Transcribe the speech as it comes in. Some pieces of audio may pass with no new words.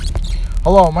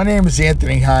Hello, my name is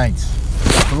Anthony Hines.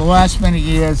 For the last many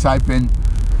years, I've been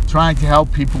trying to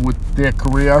help people with their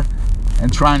career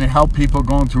and trying to help people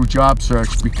going through job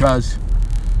search, because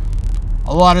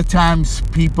a lot of times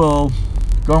people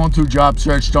going through job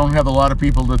search don't have a lot of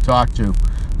people to talk to.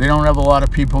 They don't have a lot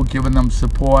of people giving them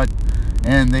support,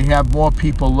 and they have more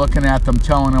people looking at them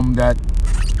telling them that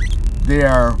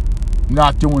they're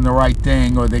not doing the right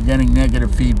thing or they're getting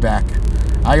negative feedback.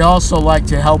 I also like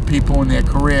to help people in their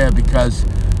career because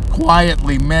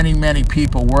quietly many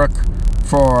people work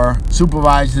for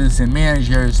supervisors and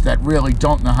managers that really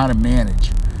don't know how to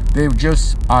manage. They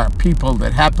just are people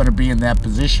that happen to be in that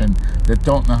position that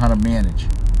don't know how to manage.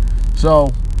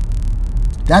 So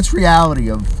that's reality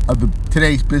of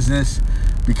today's business,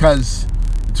 because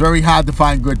it's very hard to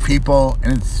find good people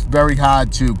and it's very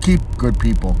hard to keep good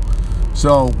people.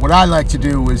 So what I like to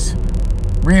do is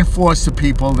reinforce to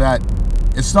people that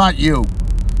it's not you.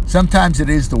 Sometimes it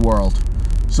is the world.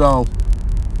 So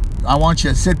I want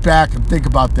you to sit back and think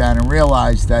about that and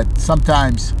realize that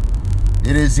sometimes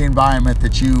it is the environment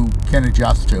that you can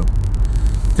adjust to.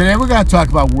 Today we're going to talk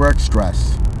about work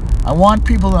stress. I want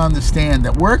people to understand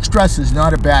that work stress is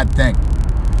not a bad thing,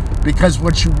 because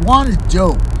what you want to do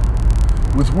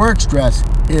with work stress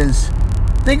is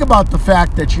think about the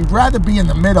fact that you'd rather be in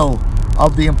the middle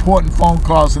of the important phone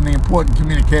calls and the important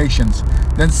communications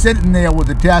than sitting there with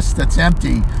a desk that's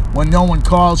empty when no one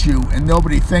calls you and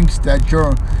nobody thinks that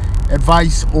your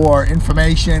advice or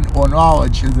information or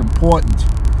knowledge is important.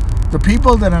 The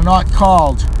people that are not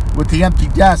called with the empty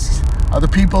desks are the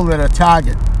people that are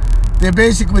target. They're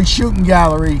basically shooting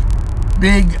gallery,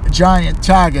 big giant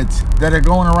targets that are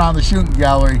going around the shooting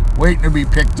gallery waiting to be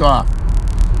picked off.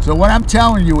 So what I'm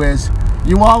telling you is,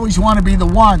 you always want to be the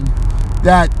one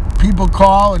that people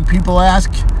call and people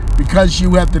ask, because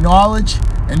you have the knowledge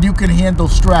and you can handle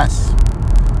stress.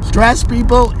 Stress,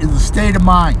 people, is a state of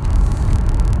mind.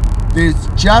 There's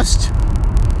just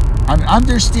an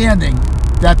understanding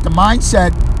that the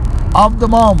mindset of the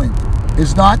moment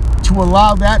is not to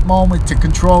allow that moment to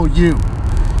control you.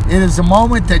 It is a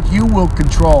moment that you will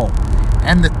control.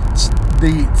 And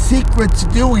the secret to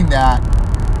doing that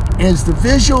is the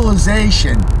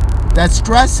visualization that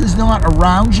stress is not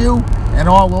around you and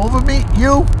all over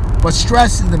you, but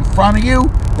stress is in front of you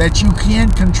that you can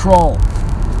control.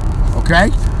 Okay?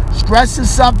 Stress is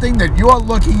something that you're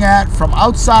looking at from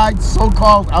outside,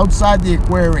 so-called outside the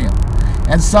aquarium,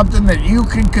 and something that you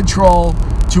can control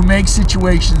to make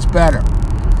situations better.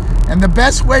 And the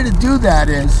best way to do that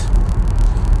is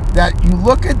that you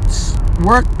look at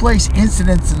workplace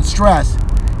incidents and stress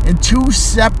in two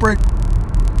separate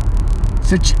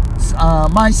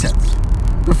mindsets.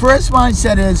 The first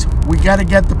mindset is, we got to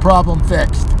get the problem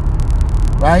fixed,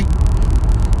 right?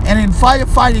 And in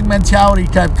firefighting mentality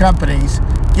type companies,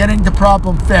 getting the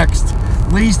problem fixed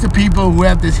leads to people who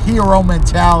have this hero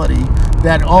mentality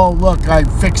that, oh, look, I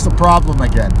fixed the problem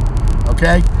again,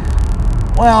 okay?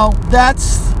 Well,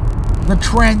 that's the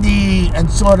trendy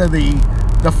and sort of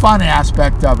the fun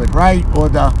aspect of it, right? Or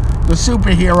the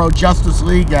superhero Justice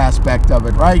League aspect of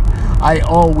it, right?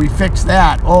 We fixed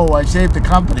that. Oh, I saved the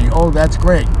company. Oh, that's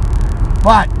great.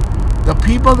 But the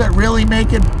people that really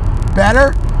make it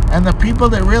better and the people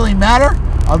that really matter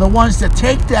are the ones that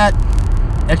take that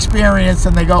experience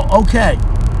and they go, okay,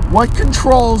 what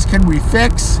controls can we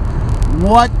fix?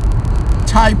 What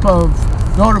type of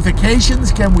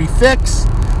notifications can we fix?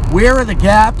 Where are the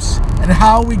gaps? And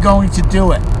how are we going to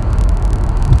do it?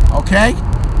 Okay?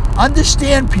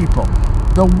 Understand, people,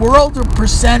 the world of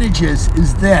percentages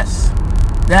is this,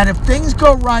 that if things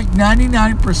go right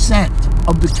 99%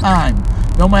 of the time,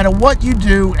 no matter what you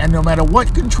do and no matter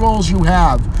what controls you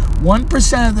have,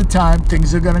 1% of the time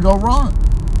things are going to go wrong.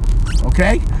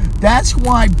 Okay? That's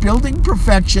why building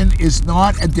perfection is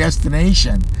not a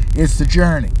destination, it's the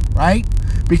journey, right?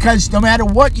 Because no matter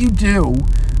what you do,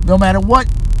 no matter what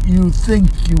you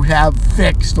think you have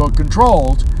fixed or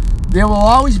controlled, there will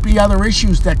always be other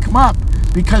issues that come up,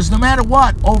 because no matter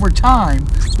what, over time,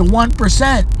 the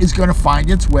 1% is going to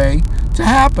find its way to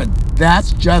happen.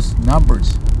 That's just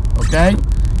numbers, okay?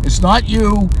 It's not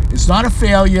you, it's not a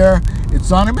failure, it's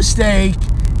not a mistake,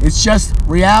 it's just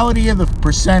reality of the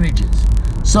percentages.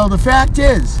 So the fact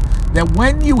is that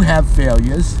when you have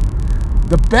failures,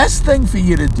 the best thing for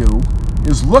you to do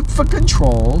is look for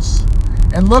controls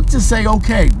and look to say,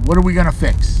 okay, what are we going to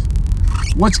fix?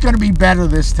 What's going to be better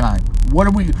this time?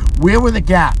 Where were the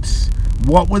gaps?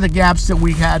 What were the gaps that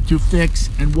we had to fix,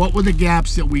 and what were the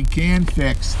gaps that we can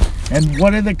fix, and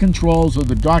what are the controls or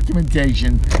the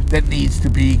documentation that needs to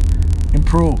be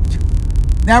improved?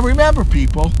 Now remember,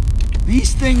 people,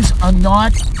 these things are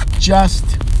not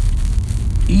just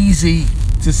easy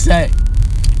to say.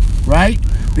 right?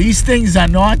 These things are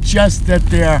not just that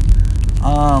they're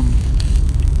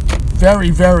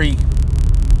very, very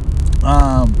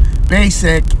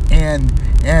basic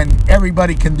and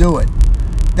everybody can do it.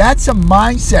 That's a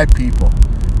mindset, people.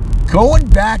 Going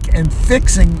back and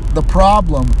fixing the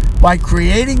problem by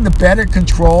creating the better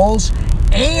controls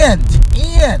and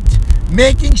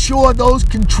making sure those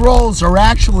controls are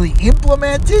actually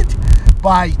implemented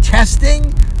by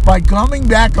testing, by coming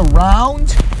back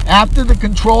around after the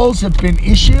controls have been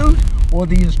issued or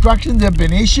the instructions have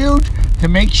been issued to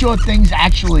make sure things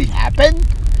actually happen.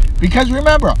 Because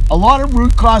remember, a lot of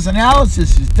root cause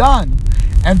analysis is done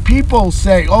and people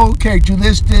say, oh, okay, do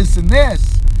this, this, and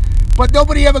this. But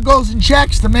nobody ever goes and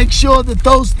checks to make sure that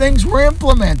those things were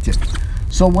implemented.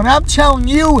 So what I'm telling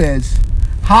you is,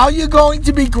 how you're going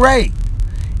to be great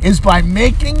is by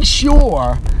making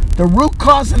sure the root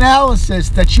cause analysis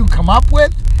that you come up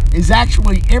with is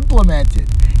actually implemented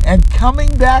and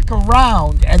coming back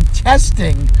around and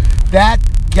testing that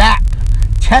gap,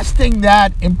 testing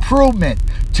that improvement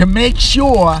to make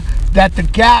sure that the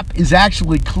gap is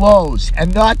actually closed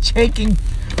and not taking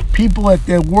people at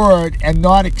their word and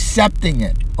not accepting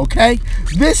it, okay?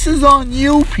 This is on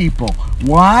you, people.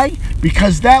 Why?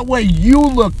 Because that way you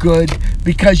look good,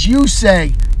 because you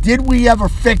say, did we ever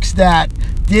fix that?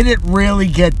 Did it really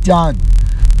get done?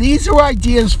 These are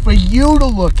ideas for you to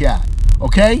look at,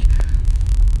 okay?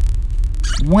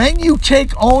 When you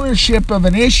take ownership of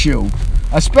an issue,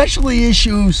 especially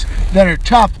issues that are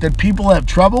tough, that people have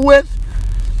trouble with,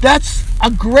 that's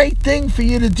a great thing for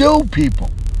you to do, people.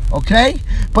 Okay?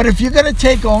 But if you're going to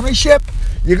take ownership,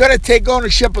 you're going to take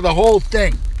ownership of the whole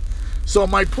thing. So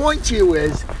my point to you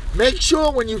is, make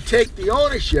sure when you take the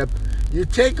ownership, you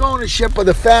take ownership of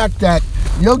the fact that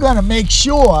you're going to make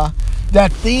sure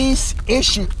that these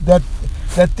issues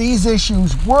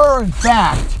were in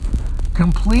fact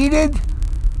completed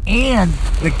and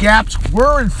the gaps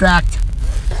were in fact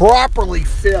properly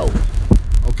filled.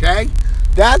 Okay?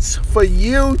 That's for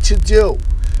you to do,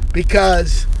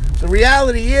 because the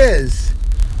reality is,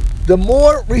 the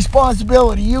more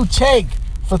responsibility you take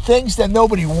for things that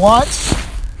nobody wants,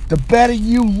 the better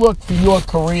you look for your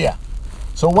career.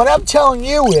 So what I'm telling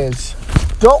you is,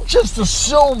 don't just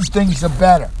assume things are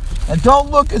better. And don't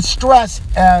look at stress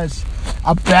as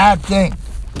a bad thing.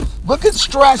 Look at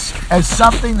stress as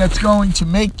something that's going to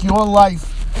make your life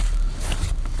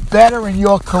better in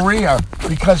your career,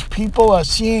 because people are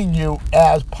seeing you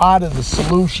as part of the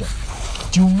solution.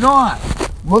 Do not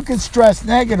look at stress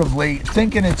negatively,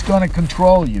 thinking it's going to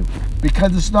control you,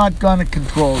 because it's not going to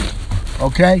control you,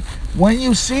 okay? When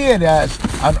you see it as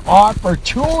an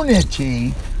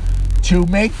opportunity to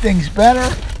make things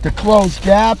better, to close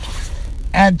gaps,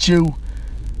 and to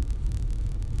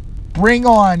bring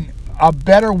on a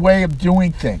better way of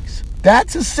doing things.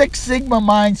 That's a Six Sigma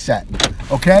mindset,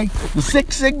 okay? The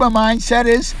Six Sigma mindset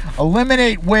is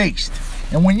eliminate waste.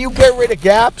 And when you get rid of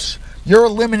gaps, you're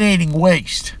eliminating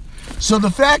waste. So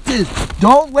the fact is,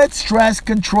 don't let stress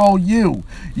control you.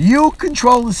 You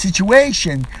control the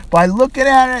situation by looking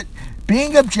at it,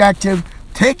 being objective,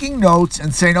 taking notes,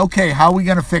 and saying, okay, how are we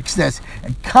going to fix this?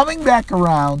 And coming back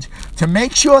around to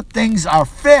make sure things are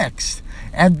fixed,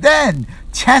 and then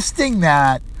testing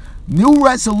that new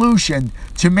resolution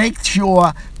to make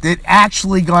sure that it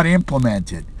actually got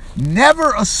implemented.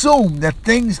 Never assume that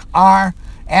things are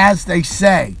as they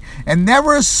say, and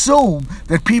never assume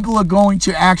that people are going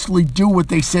to actually do what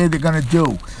they say they're going to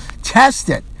do. Test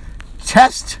it.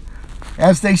 Test,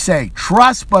 as they say,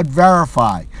 trust but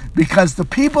verify, because the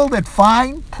people that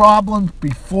find problems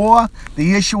before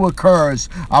the issue occurs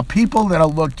are people that are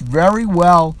looked very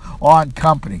well on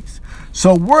companies.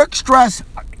 So work stress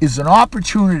is an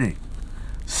opportunity.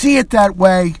 See it that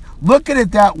way, look at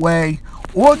it that way,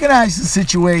 organize the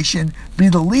situation, be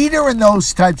the leader in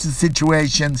those types of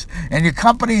situations, and your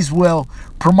companies will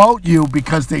promote you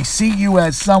because they see you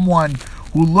as someone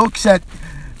who looks at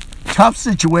tough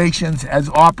situations as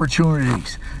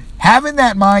opportunities. Having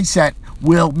that mindset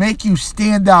will make you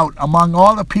stand out among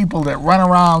all the people that run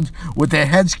around with their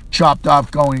heads chopped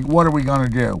off going, what are we going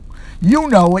to do? You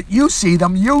know it, you see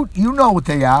them, you know what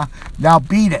they are. Now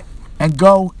beat it and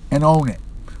go and own it.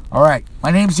 All right,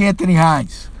 my name's Anthony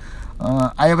Hines.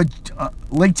 I have a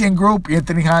LinkedIn group,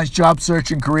 Anthony Hines Job Search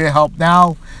and Career Help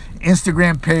Now.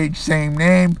 Instagram page, same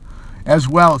name, as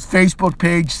well as Facebook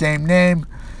page, same name.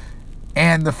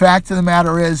 And the fact of the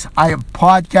matter is, I have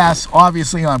podcasts,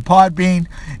 obviously, on Podbean,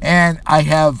 and I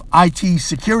have IT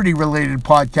security-related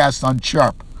podcasts on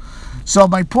Chirp. So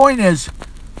my point is,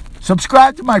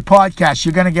 subscribe to my podcast.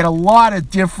 You're going to get a lot of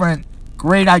different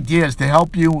great ideas to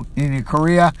help you in your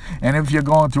career and if you're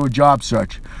going through a job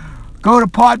search. Go to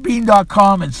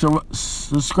podbean.com and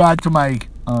subscribe to my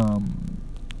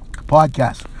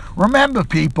podcast. Remember,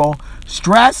 people,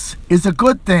 stress is a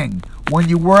good thing when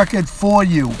you work it for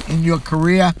you in your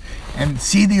career and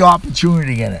see the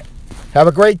opportunity in it. Have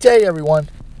a great day, everyone.